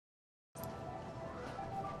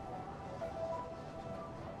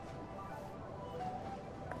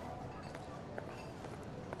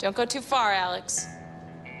Don't go too far, Alex.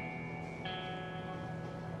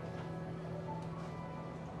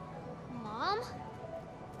 Mom?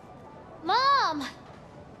 Mom!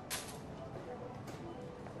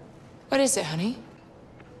 What is it, honey?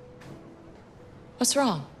 What's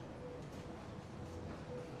wrong?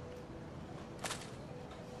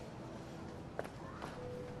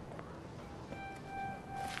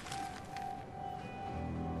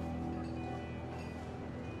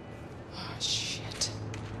 Oh, shit.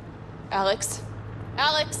 Alex?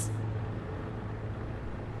 Alex?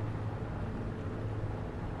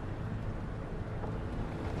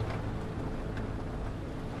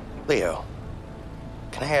 Leo,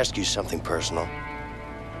 can I ask you something personal?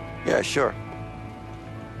 Yeah, sure.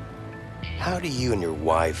 How do you and your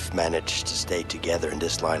wife manage to stay together in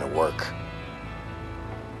this line of work?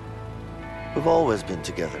 We've always been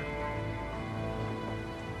together.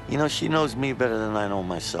 You know, she knows me better than I know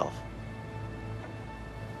myself.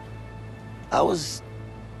 I was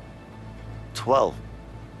 12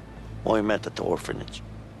 when we met at the orphanage.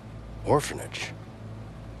 Orphanage?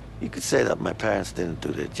 You could say that my parents didn't do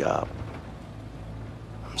their job.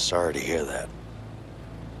 I'm sorry to hear that.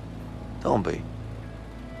 Don't be.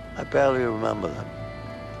 I barely remember them.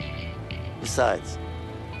 Besides,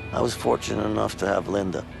 I was fortunate enough to have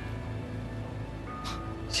Linda.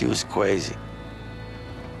 She was crazy.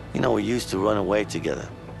 You know, we used to run away together.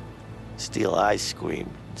 Steal ice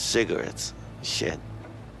cream, cigarettes, shit.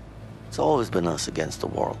 It's always been us against the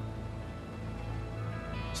world.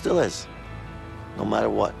 Still is, no matter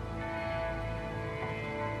what.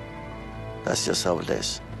 That's just how it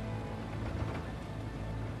is.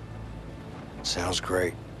 Sounds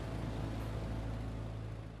great.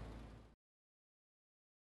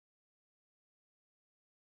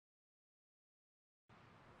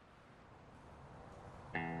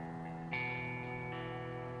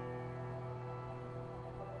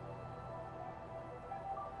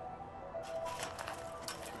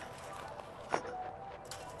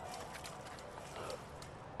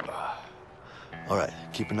 All right,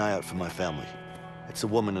 keep an eye out for my family. It's a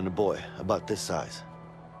woman and a boy, about this size.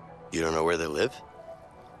 You don't know where they live?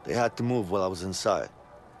 They had to move while I was inside.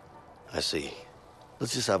 I see.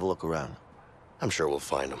 Let's just have a look around. I'm sure we'll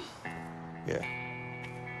find them. Yeah.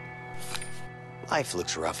 Life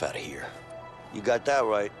looks rough out of here. You got that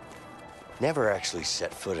right. Never actually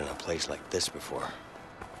set foot in a place like this before.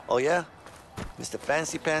 Oh, yeah? Mr.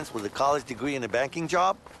 Fancy Pants with a college degree and a banking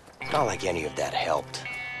job? Not like any of that helped.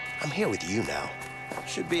 I'm here with you now.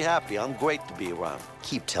 Should be happy. I'm great to be around.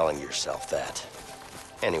 Keep telling yourself that.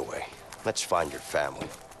 Anyway, let's find your family.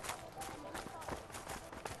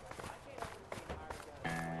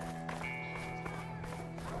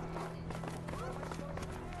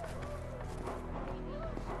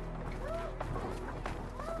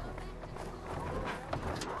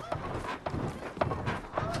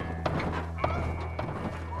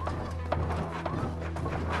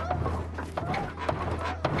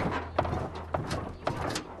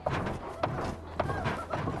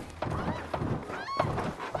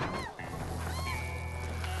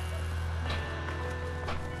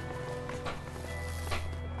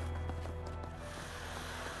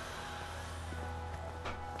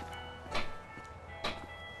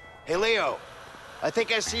 Hey, Leo. I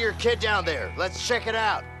think I see your kid down there. Let's check it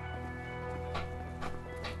out.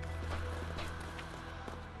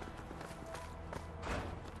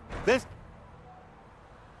 Vince?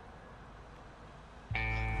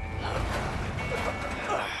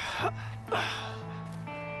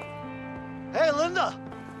 Hey, Linda!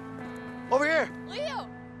 Over here! Leo!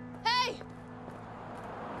 Hey!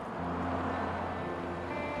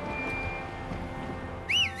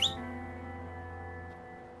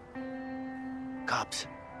 Cops.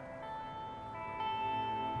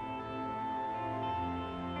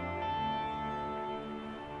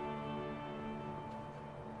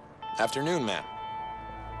 Afternoon, ma'am.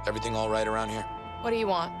 Everything all right around here? What do you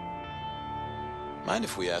want? Mind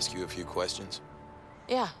if we ask you a few questions?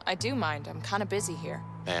 Yeah, I do mind. I'm kind of busy here.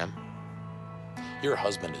 Ma'am, your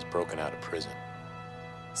husband is broken out of prison.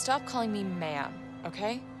 Stop calling me ma'am,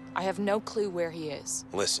 okay? I have no clue where he is.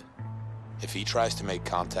 Listen, if he tries to make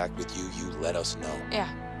contact with you, you let us know. Yeah,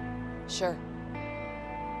 sure.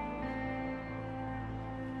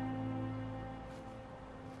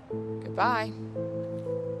 Goodbye.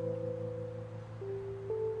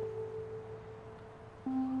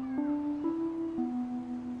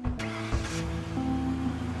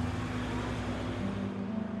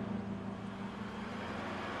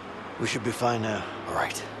 We should be fine now. All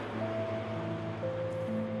right.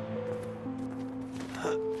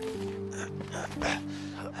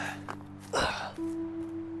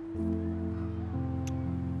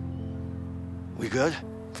 good?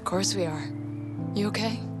 Of course we are. You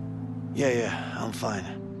okay? Yeah, I'm fine.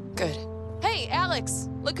 Good. Hey, Alex!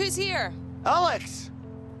 Look who's here! Alex!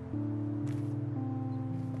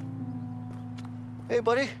 Hey,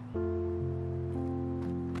 buddy.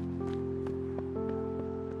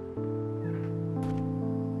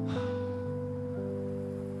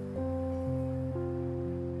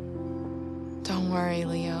 Don't worry,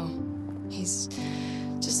 Leo. He's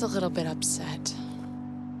just a little bit upset.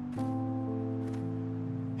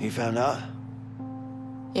 He found out?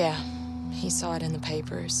 Yeah, he saw it in the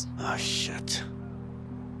papers. Oh, shit.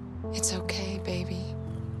 It's okay, baby.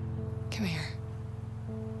 Come here.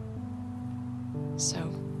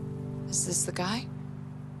 So, is this the guy?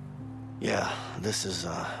 Yeah, this is,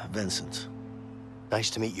 Vincent. Nice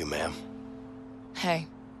to meet you, ma'am. Hey.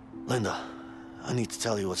 Linda, I need to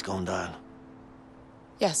tell you what's going down.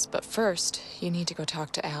 Yes, but first, you need to go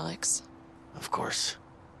talk to Alex. Of course.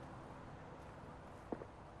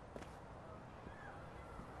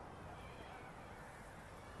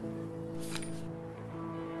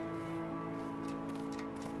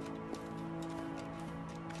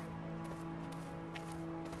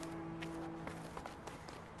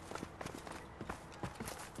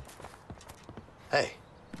 Hey,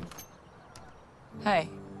 Hey,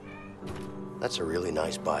 that's a really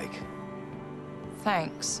nice bike.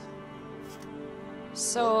 thanks.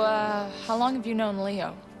 So, how long have you known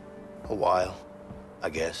Leo? A while, I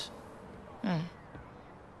guess.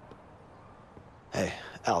 Hey,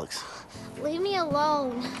 Alex. Leave me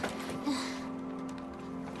alone.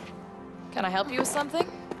 Can I help you with something?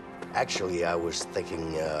 Actually, I was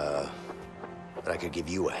thinking, that I could give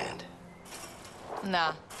you a hand.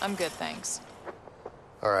 Nah, I'm good, thanks.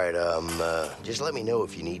 All right, just let me know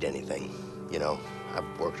if you need anything. You know,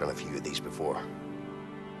 I've worked on a few of these before.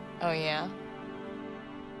 Oh, yeah?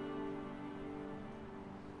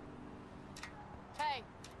 Hey,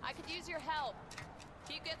 I could use your help.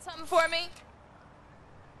 Can you get something for me?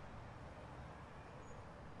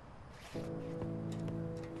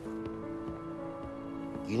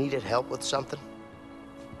 You needed help with something?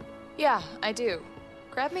 Yeah, I do.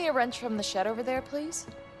 Grab me a wrench from the shed over there, please.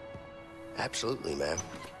 Absolutely, ma'am.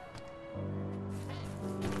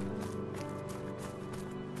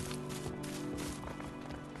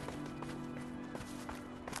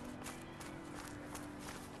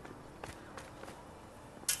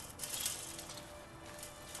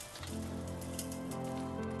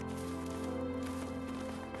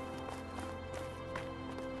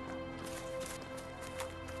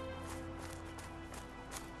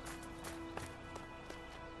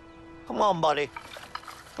 Come on, buddy.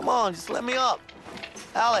 Come on, just let me up.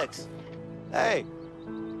 Alex. Hey.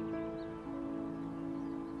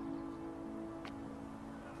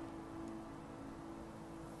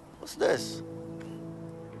 What's this?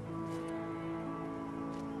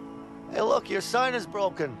 Hey, look, your sign is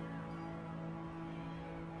broken.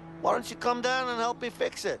 Why don't you come down and help me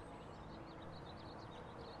fix it?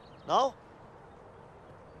 No?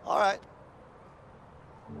 All right.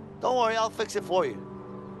 Don't worry, I'll fix it for you.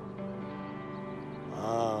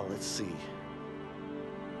 Let's see.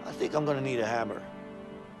 I think I'm gonna need a hammer.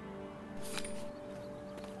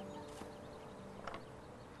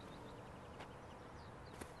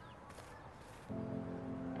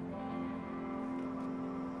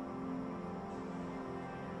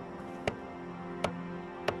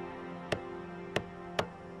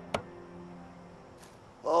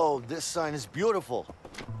 Oh, this sign is beautiful.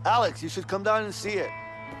 Alex, you should come down and see it.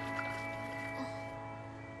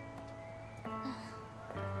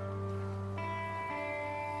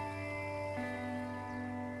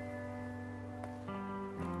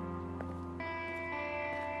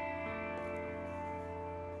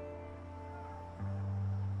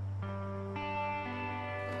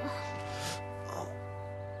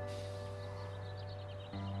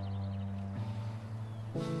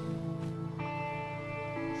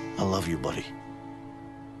 I love you, buddy.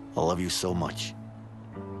 I love you so much.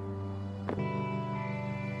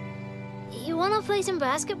 You wanna play some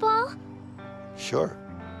basketball? Sure.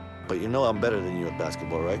 But you know I'm better than you at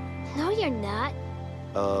basketball, right? No, you're not.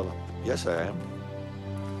 Yes I am.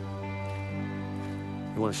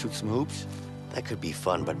 You wanna shoot some hoops? That could be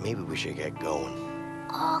fun, but maybe we should get going.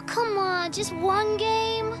 Oh, come on, just one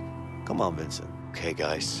game? Come on, Vincent. Okay,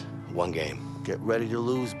 guys, one game. Get ready to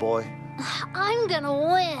lose, boy. I'm gonna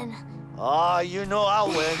win. Ah, you know I'll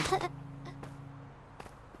win.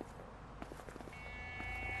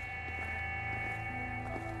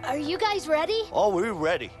 Are you guys ready? Oh, we're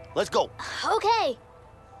ready. Let's go. Okay.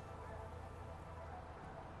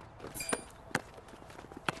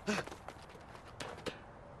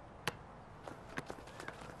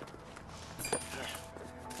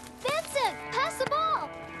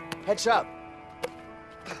 Heads up.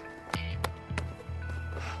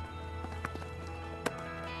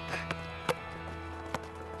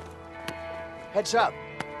 Heads up.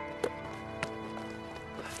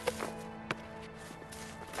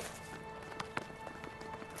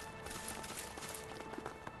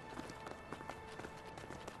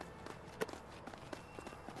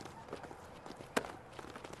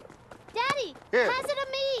 Daddy, Here. pass it to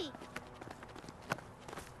me.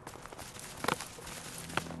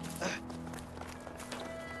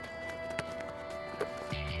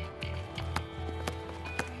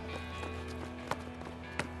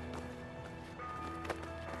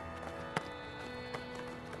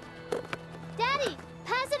 Daddy,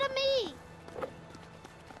 pass it to me.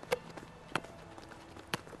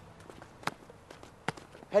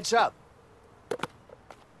 Heads up.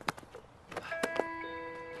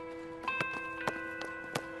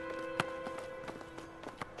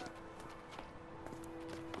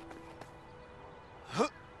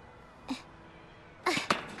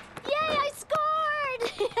 Yay, I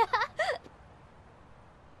scored!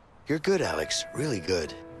 You're good, Alex. Really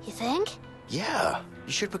good. You think? Yeah,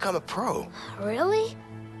 you should become a pro. Really?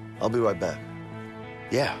 I'll be right back.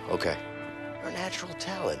 Yeah, okay. You're a natural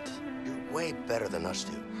talent. You're way better than us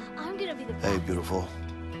two. I'm gonna be the best. Hey, beautiful.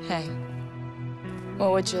 Hey.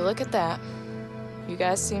 Well, would you look at that? You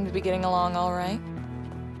guys seem to be getting along all right.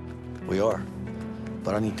 We are.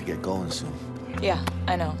 But I need to get going soon. Yeah,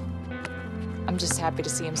 I know. I'm just happy to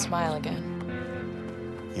see him smile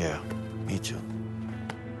again. Yeah, me too.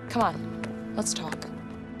 Come on, let's talk.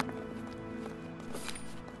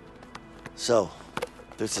 So,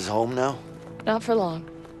 this is home now? Not for long.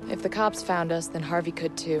 If the cops found us, then Harvey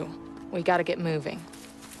could too. We gotta get moving.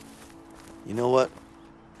 You know what?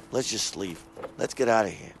 Let's just leave. Let's get out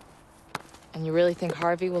of here. And you really think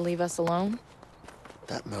Harvey will leave us alone?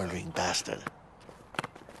 That murdering bastard.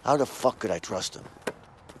 How the fuck could I trust him?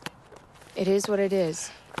 It is what it is.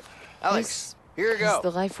 Alex, here you It's go.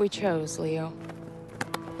 the life we chose, Leo.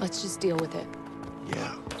 Let's just deal with it.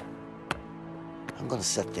 Yeah. I'm gonna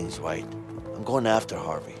set things right. I'm going after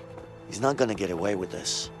Harvey. He's not gonna get away with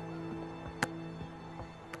this.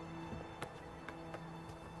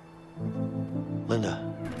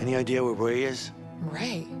 Linda, any idea where Ray is?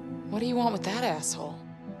 Ray, what do you want with that asshole?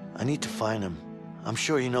 I need to find him. I'm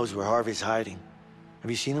sure he knows where Harvey's hiding.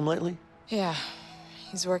 Have you seen him lately? Yeah,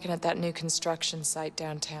 he's working at that new construction site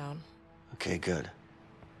downtown. Okay, good.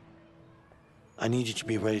 I need you to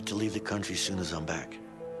be ready to leave the country as soon as I'm back.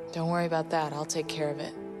 Don't worry about that, I'll take care of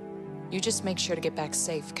it. You just make sure to get back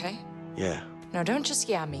safe, okay? Yeah, No, don't just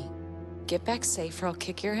yeah me. Get back safe or I'll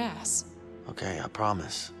kick your ass. okay, I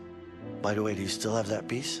promise. By the way, do you still have that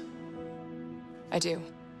piece? I do.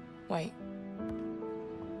 Wait.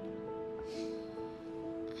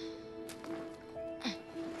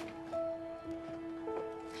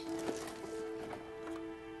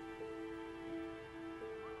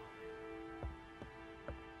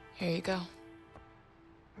 Here you go.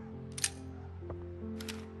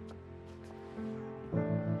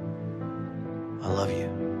 I love you.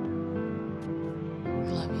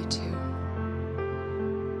 I love you too.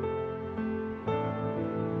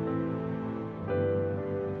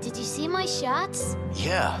 Did you see my shots?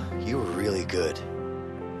 Yeah, you were really good.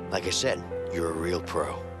 Like I said, you're a real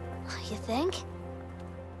pro. You think?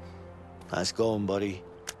 Nice going, buddy.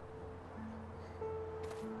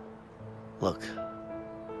 Look,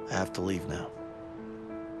 I have to leave now.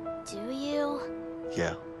 Do you?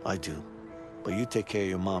 Yeah, I do. But you take care of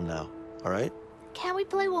your mom now, all right? Can't we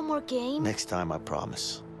play one more game? Next time, I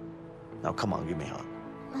promise. Now, come on, give me a hug.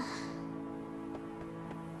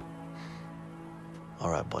 All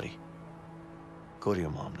right, buddy. Go to your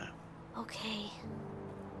mom now. Okay.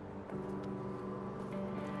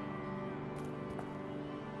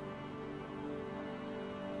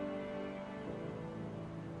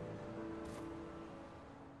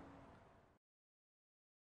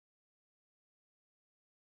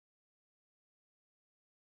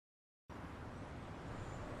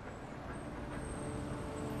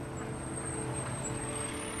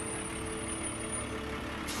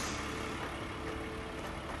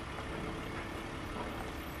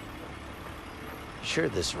 Sure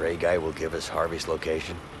this Ray guy will give us Harvey's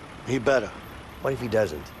location? He better. What if he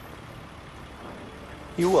doesn't?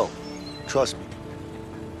 You will. Trust me.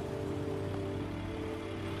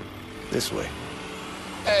 This way.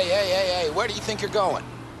 Hey, where do you think you're going?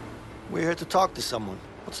 We're here to talk to someone.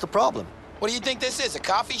 What's the problem? What do you think this is, a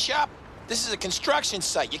coffee shop? This is a construction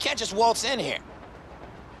site. You can't just waltz in here.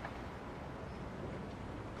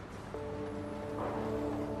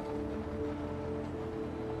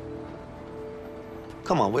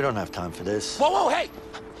 Come on, we don't have time for this. Whoa, whoa, hey!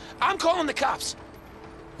 I'm calling the cops.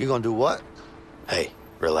 You gonna do what? Hey,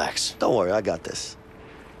 relax. Don't worry, I got this.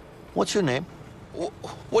 What's your name?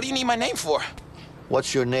 What do you need my name for?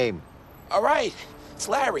 What's your name? All right, it's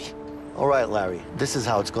Larry. All right, Larry, this is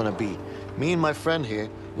how it's gonna be. Me and my friend here,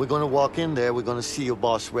 we're gonna walk in there, we're gonna see your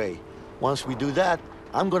boss, Ray. Once we do that,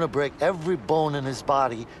 I'm gonna break every bone in his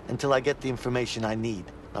body until I get the information I need.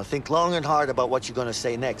 Now think long and hard about what you're gonna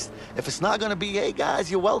say next. If it's not gonna be, hey guys,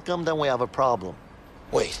 you're welcome, then we have a problem.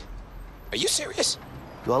 Wait, are you serious?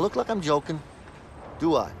 Do I look like I'm joking?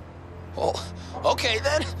 Do I? Well, okay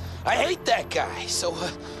then. I hate that guy, so,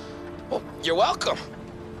 well, you're welcome.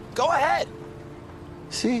 Go ahead.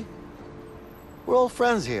 See? We're all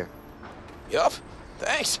friends here. Yup,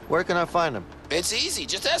 thanks. Where can I find him? It's easy,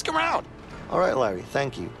 just ask around. All right, Larry,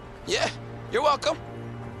 thank you. Yeah, you're welcome.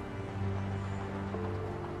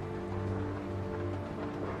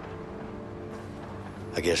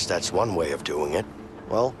 I guess that's one way of doing it.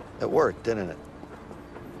 Well, it worked, didn't it?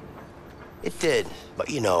 It did, but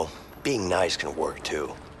you know, being nice can work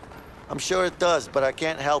too. I'm sure it does, but I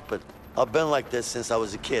can't help it. I've been like this since I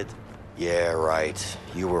was a kid. Yeah, right.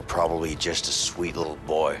 You were probably just a sweet little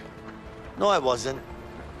boy. No, I wasn't.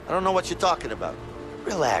 I don't know what you're talking about.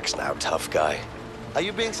 Relax now, tough guy. Are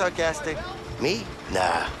you being sarcastic? Me?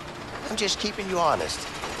 Nah. I'm just keeping you honest.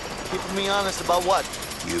 Keeping me honest about what?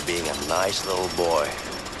 You being a nice little boy.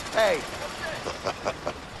 Hey!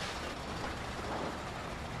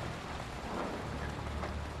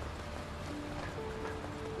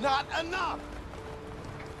 Not enough!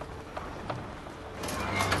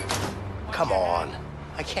 Come on.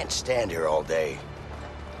 I can't stand here all day.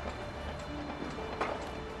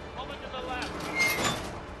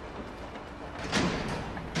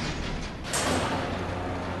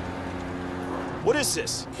 What is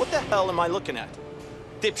this? What the hell am I looking at?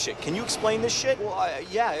 Dipshit, can you explain this shit? Well,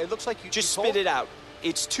 yeah, it looks like you Just told- spit it out.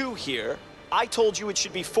 It's 2 here. I told you it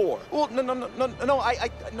should be 4. Well, no, no. No.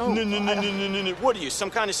 What are you,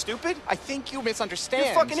 some kind of stupid? I think you misunderstand.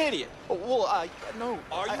 You're a fucking idiot. Well, no.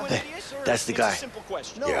 Are you an Hey, idiot? that's the It's guy. a simple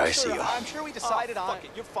question. No, Yeah, I sir, see you. I'm sure we decided on... Fuck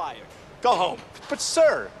it, you're fired. Go home. But,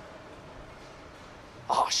 sir...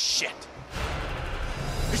 Oh, shit.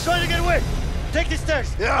 He's trying to get away! Take the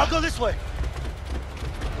stairs! Yeah. I'll go this way!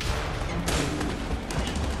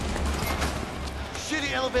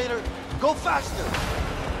 Shitty elevator! Go faster!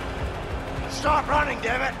 Stop running,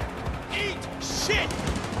 damn it! Eat shit!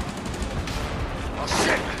 Oh,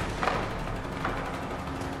 shit!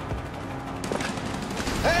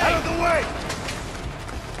 Hey! Out of the way!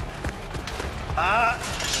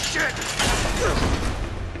 Shit!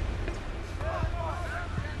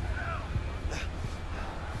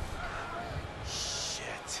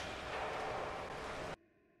 Shit.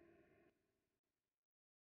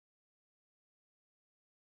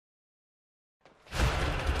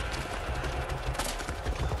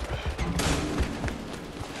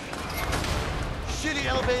 Shitty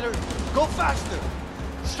elevator! Go faster!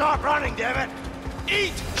 Stop running, damn it!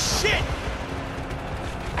 Eat shit!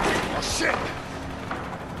 Oh, shit!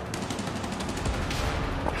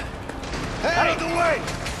 Hey! Out of the way!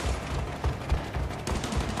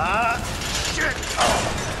 Shit! Oh.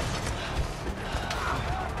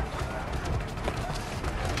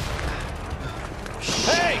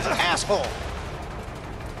 Hey, asshole!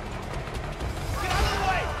 Get out of the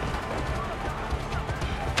way!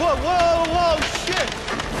 Whoa, shit!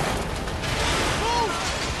 Move!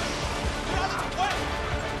 Get out of the way!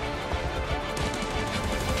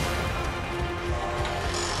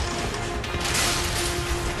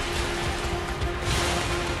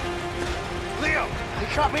 Leo, he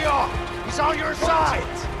cut me off! He's on your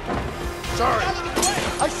side! Sorry. Get out of the way!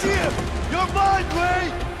 I see him! You're mine,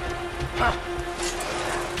 Ray!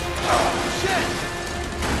 Shit!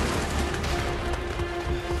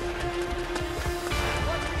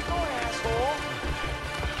 Where you going, asshole?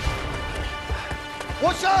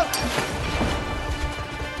 Watch out!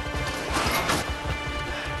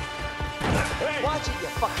 Hey. Watch it, you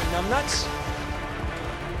fucking numbnuts.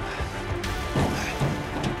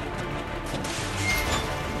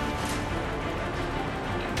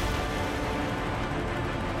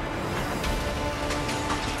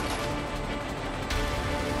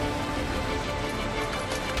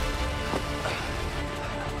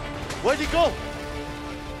 Where'd he go?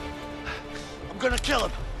 I'm gonna kill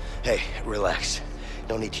him. Hey, relax.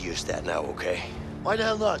 No need to use that now, okay? Why the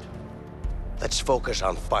hell not? Let's focus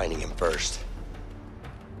on finding him first.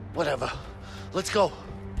 Whatever. Let's go.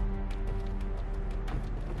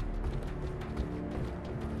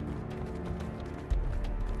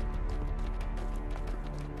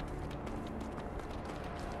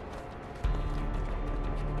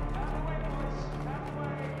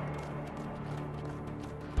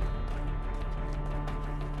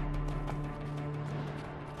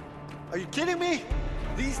 Are you kidding me?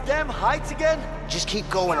 These damn heights again? Just keep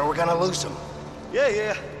going or we're gonna lose him.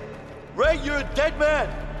 Yeah. Ray, you're a dead man.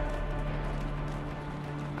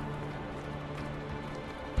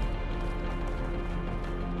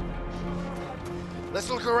 Let's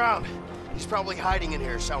look around. He's probably hiding in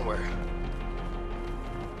here somewhere.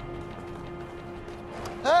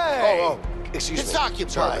 Hey! Oh, excuse me. It's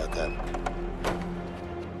occupied. Sorry about that.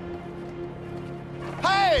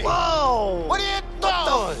 Hey! Whoa! What are you doing?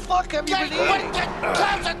 What the fuck have you been eating?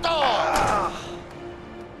 Close the door!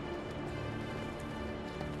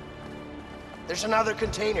 There's another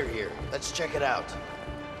container here. Let's check it out.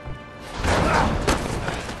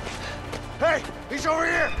 Hey! He's over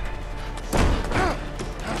here!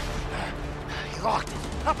 He locked it.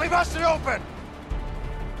 Help me bust it open!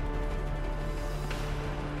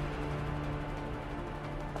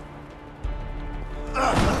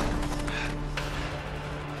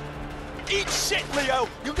 Eat shit, Leo!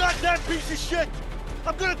 You goddamn piece of shit!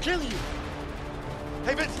 I'm gonna kill you!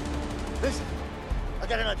 Hey, Vince! Listen, I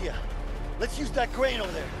got an idea. Let's use that crane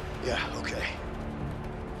over there. Yeah, okay.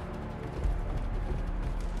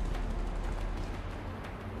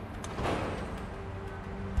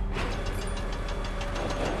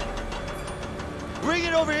 Bring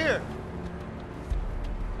it over here!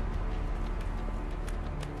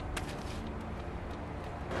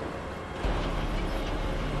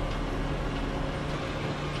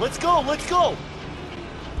 Let's go, let's go!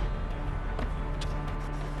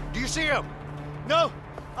 Do you see him? No,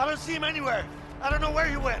 I don't see him anywhere. I don't know where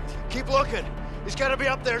he went. Keep looking. He's gotta be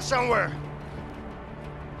up there somewhere.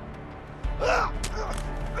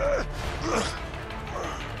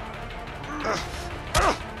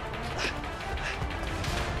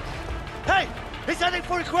 Hey, he's heading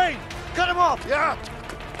for the crane. Cut him off. Yeah!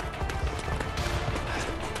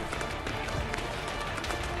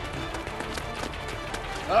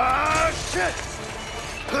 Ah, shit!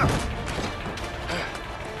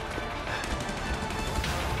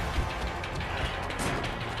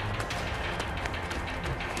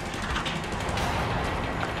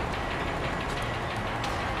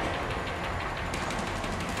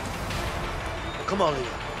 Come on, Leo.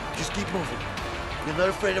 Just keep moving. You're not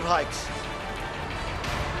afraid of heights.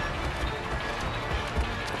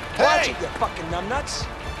 Watch it, you fucking numbnuts!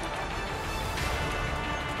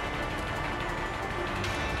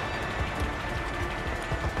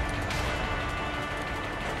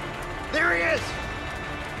 There he is!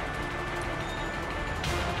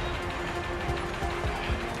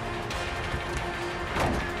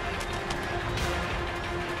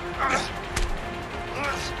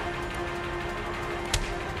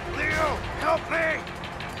 Leo, help me!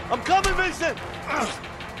 I'm coming, Vincent!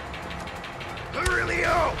 Hurry,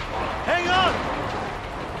 Leo! Hang on!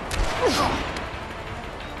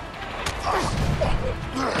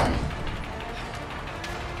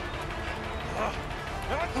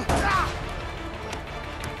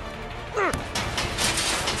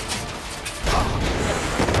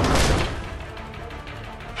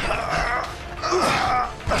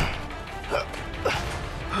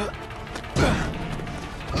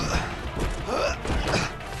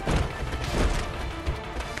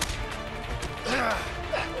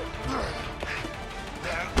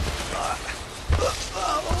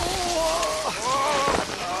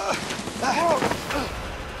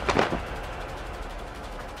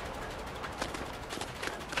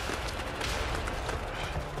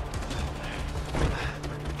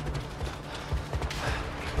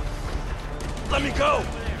 Let me go!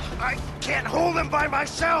 I can't hold him by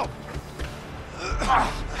myself!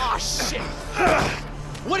 Oh, shit!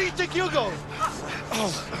 Where do you think you're going?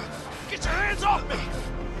 Get your hands off me!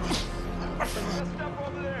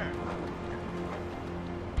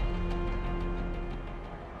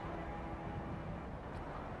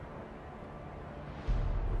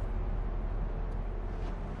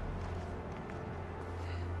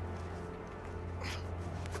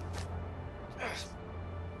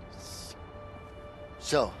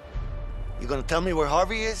 So, you gonna tell me where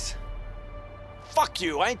Harvey is? Fuck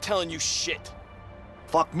you, I ain't telling you shit.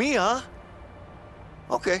 Fuck me, huh?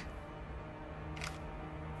 Okay.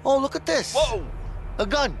 Oh, look at this. Whoa! A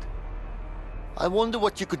gun. I wonder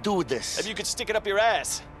what you could do with this. If you could stick it up your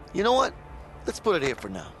ass. You know what? Let's put it here for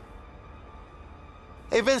now.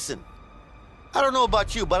 Hey, Vincent. I don't know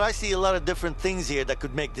about you, but I see a lot of different things here that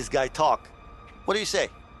could make this guy talk. What do you say?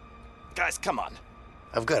 Guys, come on.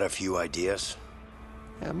 I've got a few ideas.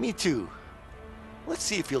 Yeah, me too. Let's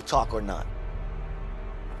see if he'll talk or not.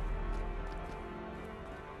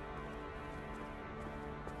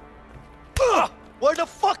 Where the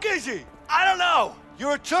fuck is he? I don't know!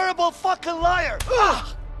 You're a terrible fucking liar!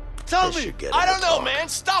 Tell This me! should get I him don't to know, talk. man!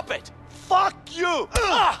 Stop it! Fuck you!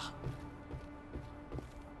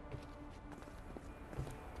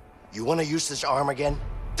 You want to use this arm again?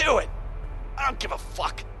 Do it! I don't give a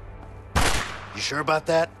fuck. You sure about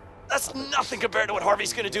that? That's nothing compared to what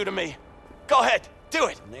Harvey's gonna do to me. Go ahead, do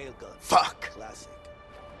it! Nail gun. Fuck. Classic.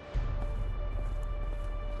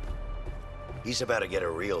 He's about to get a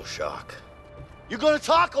real shock. You gonna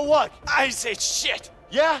talk or what? I ain't say shit!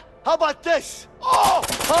 Yeah? How about this? Oh!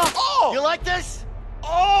 Huh? Oh! You like this?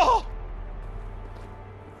 Oh!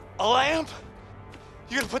 A lamp?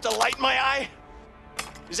 You gonna put the light in my eye?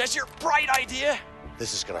 Is that your bright idea?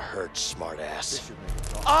 This is gonna hurt, smartass.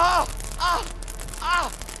 Ah! Ah!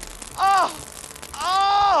 Ah! Ah!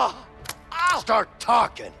 Ah! Ah! Start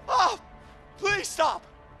talking. Ah! Please stop!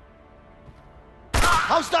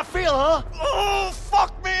 How's that feel, huh? Oh,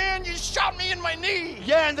 fuck, man! You shot me in my knee!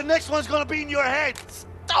 Yeah, and the next one's gonna be in your head.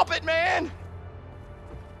 Stop it, man!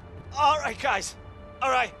 All right, guys.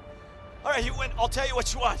 All right. All right, you win. I'll tell you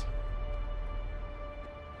what you want.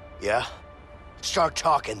 Yeah? Start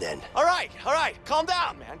talking then. All right. Calm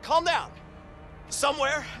down, man. Calm down.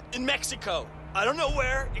 Somewhere in Mexico. I don't know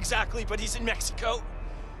where exactly, but he's in Mexico.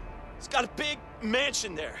 He's got a big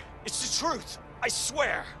mansion there. It's the truth. I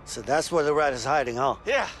swear. So that's where the rat is hiding, huh?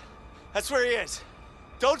 Yeah, that's where he is.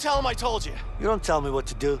 Don't tell him I told you. You don't tell me what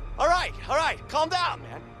to do. All right. Calm down,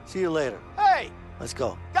 man. See you later. Hey, Let's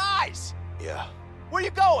go. guys! Yeah. Where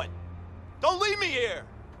you going? Don't leave me here.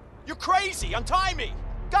 You're crazy. Untie me.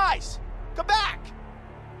 Guys, come back.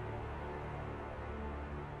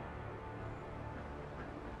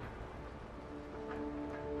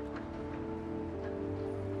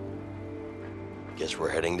 Guess we're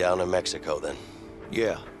heading down to Mexico then.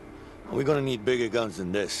 Yeah. We're gonna need bigger guns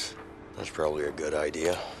than this. That's probably a good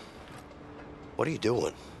idea. What are you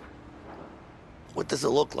doing? What does it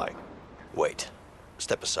look like? Wait.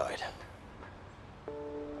 Step aside.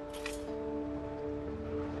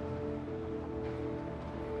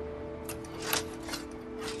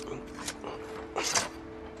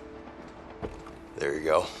 There you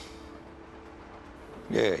go.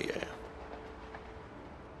 Yeah.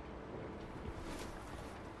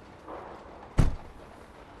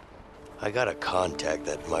 I got a contact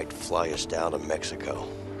that might fly us down to Mexico.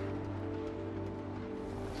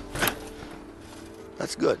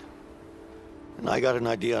 That's good. And I got an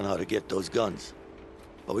idea on how to get those guns.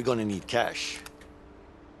 But we're gonna need cash.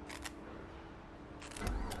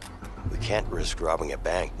 We can't risk robbing a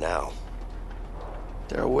bank now.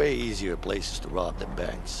 There are way easier places to rob than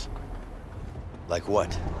banks. Like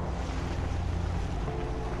what?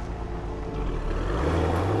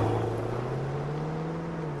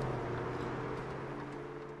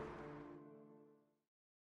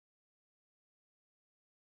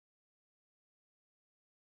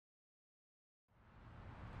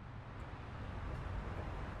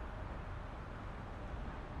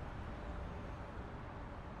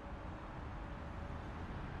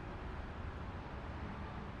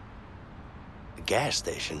 A gas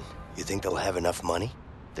station? You think they'll have enough money?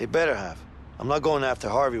 They better have. I'm not going after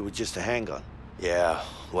Harvey with just a handgun. Yeah,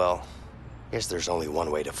 well, guess there's only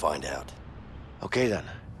one way to find out. Okay then.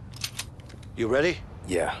 You ready?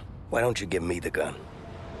 Yeah. Why don't you give me the gun?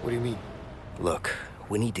 What do you mean? Look,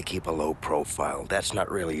 we need to keep a low profile. That's not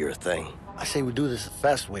really your thing. I say we do this the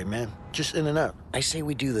fast way, man. Just in and out. I say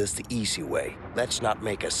we do this the easy way. Let's not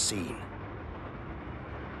make a scene.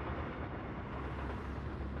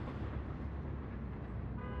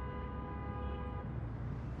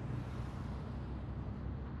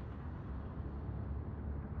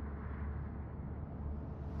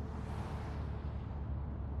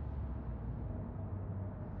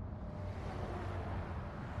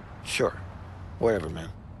 Sure. Whatever, man.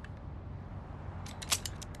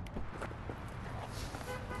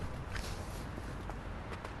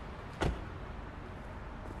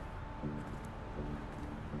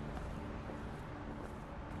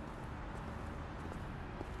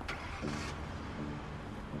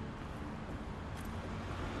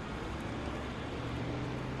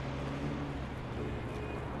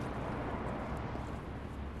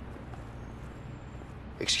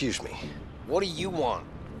 Excuse me. What do you want?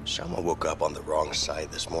 Someone woke up on the wrong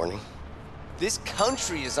side this morning. This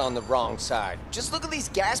country is on the wrong side. Just look at these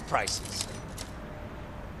gas prices.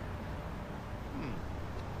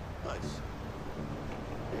 Nice.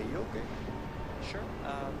 Hey, you okay? Sure.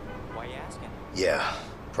 Why are you asking? Yeah,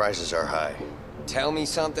 prices are high. Tell me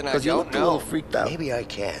something I Because you don't looked a little know. freaked out. Maybe I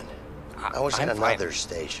can. I was I'm at fine. another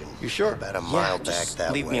station. You sure? About a mile back just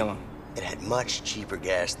that leave way. me alone. It had much cheaper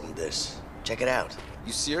gas than this. Check it out.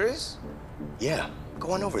 You serious? Yeah,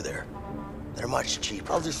 go on over there. They're much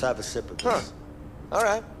cheaper. I'll just have a sip of this. All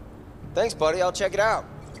right. Thanks, buddy. I'll check it out.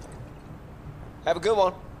 Have a good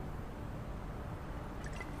one.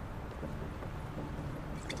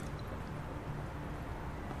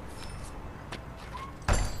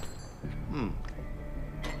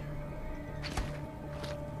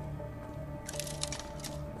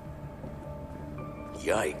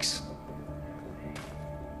 Yikes.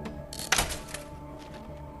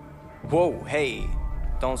 Whoa, hey.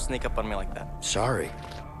 Don't sneak up on me like that. Sorry.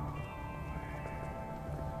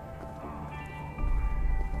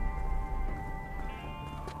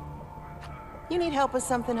 You need help with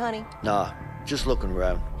something, honey? Nah, just looking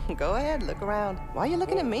around. Go ahead, look around. Why are you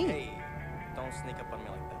looking at me? Hey, don't sneak up on me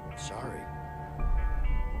like that. Sorry.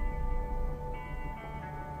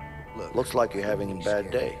 Look, Looks like you're having a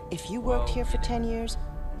bad day. If you worked here for 10 years,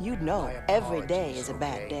 you'd know my every day apologies, is a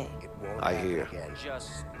bad okay? day. It won't I happen hear. again.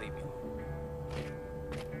 Just leave me alone.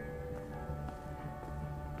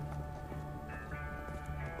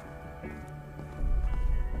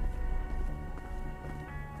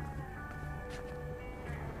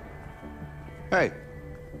 Hey,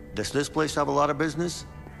 does this place have a lot of business?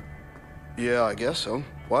 Yeah, I guess so.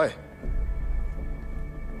 Why?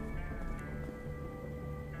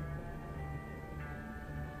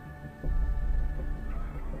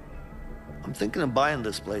 I'm thinking of buying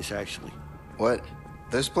this place, actually. What?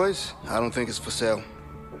 This place? I don't think it's for sale.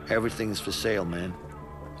 Everything's for sale, man.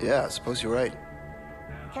 Yeah, I suppose you're right.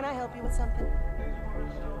 Can I help you with something?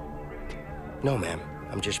 No, ma'am.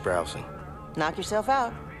 I'm just browsing. Knock yourself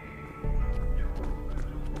out.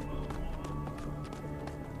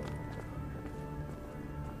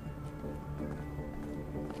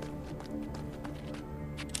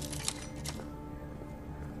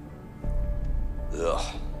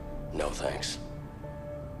 Ugh. No thanks.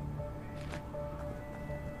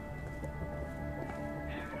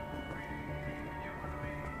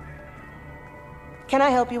 Can I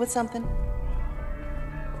help you with something?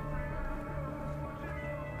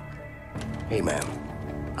 Hey, ma'am.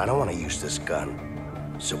 I don't want to use this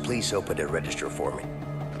gun. So please open the register for me.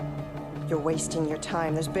 You're wasting your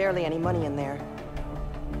time. There's barely any money in there.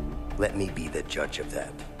 Let me be the judge of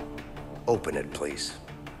that. Open it, please.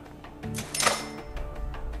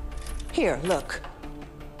 Here, look.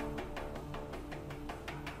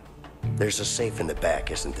 There's a safe in the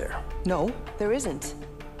back, isn't there? No, there isn't.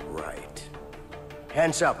 Right.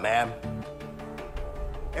 Hands up, ma'am.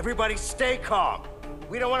 Everybody stay calm.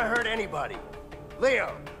 We don't want to hurt anybody.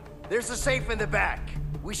 Leo, there's a safe in the back.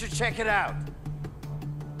 We should check it out.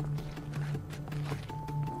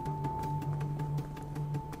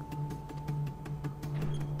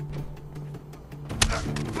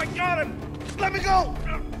 I got him! Let me go!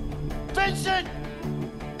 Vincent!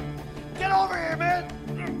 Get over here, man!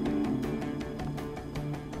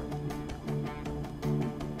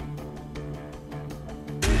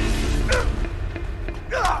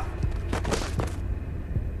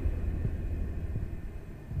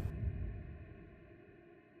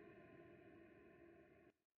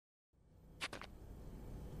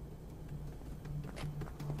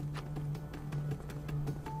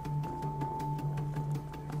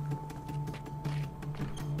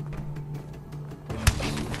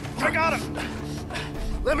 I got him!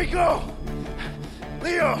 Let me go!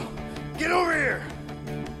 Leo, get over here!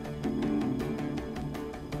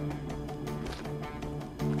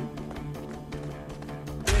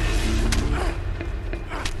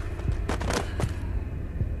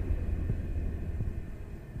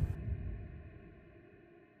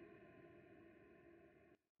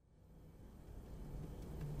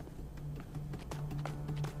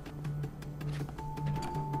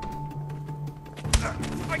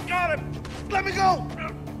 I got him! Let me go!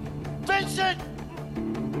 Vincent!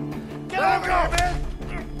 Get over here, man!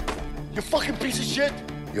 You fucking piece of shit!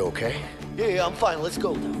 You okay? Yeah, I'm fine. Let's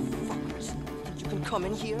go. Fuckers. Think you can come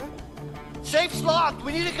in here? Safe's locked.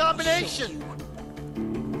 We need a combination.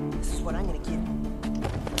 This is what I'm gonna give.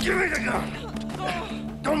 Give me the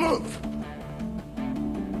gun! Don't move!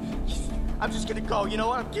 I'm just gonna go. You know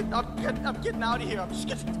what? I'm getting out of here. I'm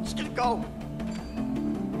just gonna go.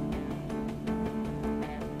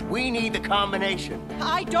 We need the combination.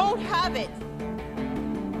 I don't have it!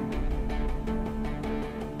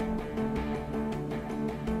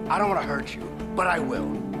 I don't want to hurt you, but I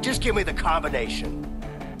will. Just give me the combination.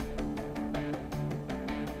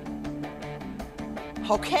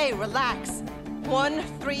 Okay, relax.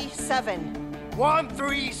 137.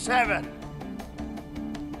 137.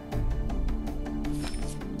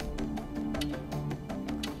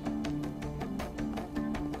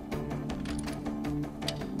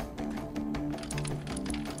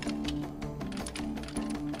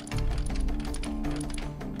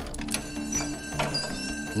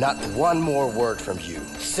 Not one more word from you.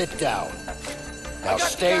 Sit down. Now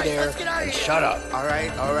stay there and shut up. All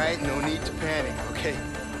right, no need to panic, okay?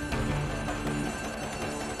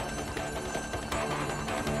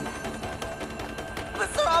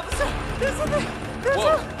 Mr. Officer,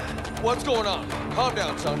 Whoa! What's going on? Calm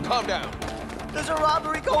down, son. Calm down. there's a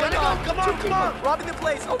robbery going on. Come on! Robbing the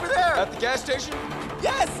place over there. At the gas station?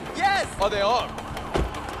 Yes, yes. Are they armed?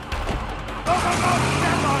 Go!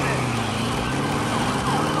 Step on it!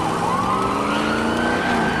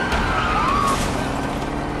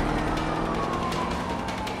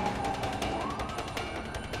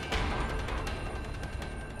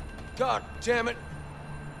 God damn it!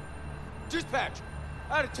 Dispatch!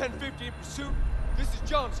 Out of 1050 in pursuit. This is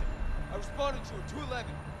Johnson. I responded to a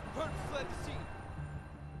 211. Heard fled the scene.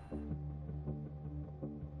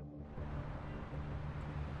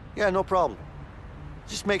 Yeah, no problem.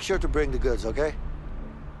 Just make sure to bring the goods, okay?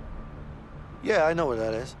 Yeah, I know where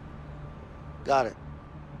that is. Got it.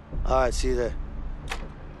 All right, see you there.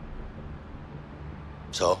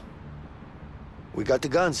 So? We got the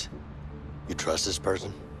guns. You trust this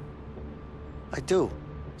person? I do.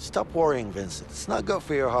 Stop worrying, Vincent. It's not good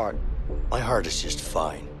for your heart. My heart is just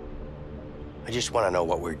fine. I just want to know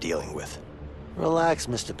what we're dealing with. Relax,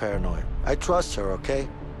 Mr. Paranoid. I trust her, okay?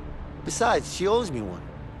 Besides, she owes me one.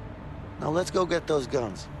 Now let's go get those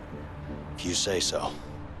guns. If you say so.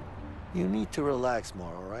 You need to relax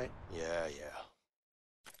more, all right? Yeah.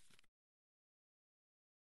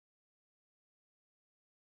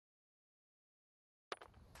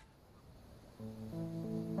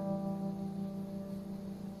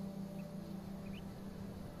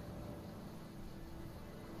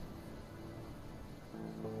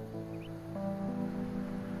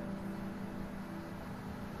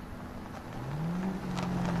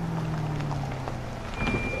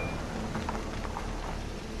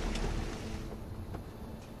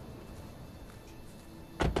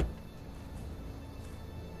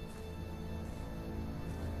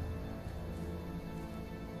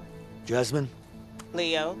 Jasmine,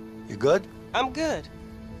 Leo, you good? I'm good.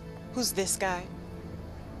 Who's this guy?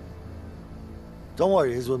 Don't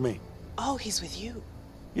worry, he's with me. Oh, he's with you.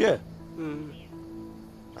 Yeah.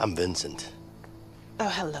 I'm Vincent. Oh,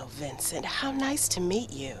 hello, Vincent. How nice to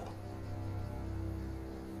meet you.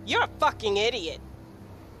 You're a fucking idiot.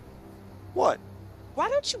 What? Why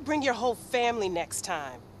don't you bring your whole family next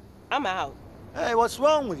time? I'm out. Hey, what's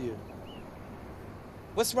wrong with you?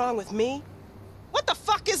 What's wrong with me? What the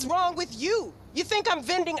fuck is wrong with you? You think I'm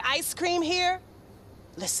vending ice cream here?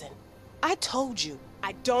 Listen, I told you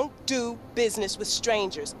I don't do business with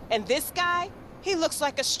strangers. And this guy, he looks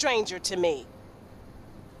like a stranger to me.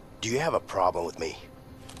 Do you have a problem with me?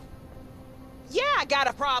 Yeah, I got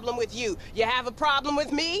a problem with you. You have a problem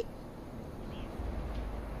with me?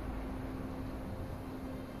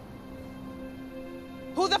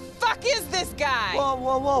 Who the fuck is this guy?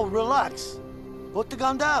 Whoa, relax. Put the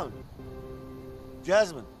gun down.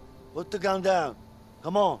 Jasmine, put the gun down.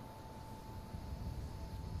 Come on.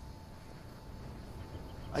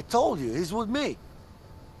 I told you, he's with me.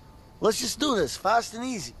 Let's just do this, fast and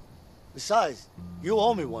easy. Besides, you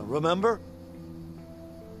owe me one, remember?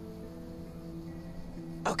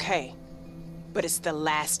 Okay, but it's the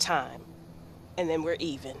last time. And then we're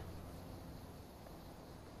even.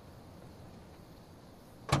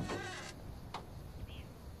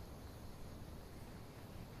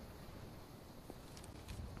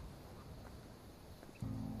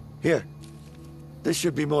 Here. This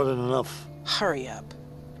should be more than enough. Hurry up.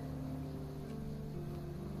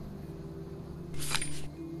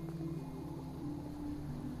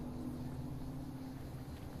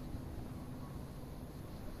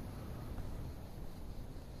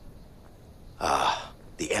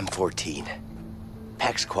 The M14.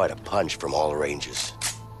 Packs quite a punch from all ranges.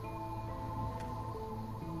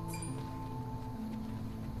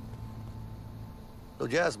 So,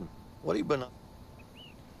 Jasmine, what have you been up?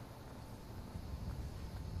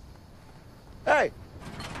 Hey!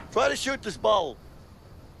 Try to shoot this ball.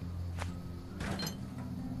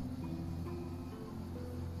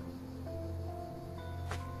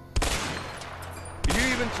 Are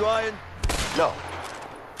you even trying? No,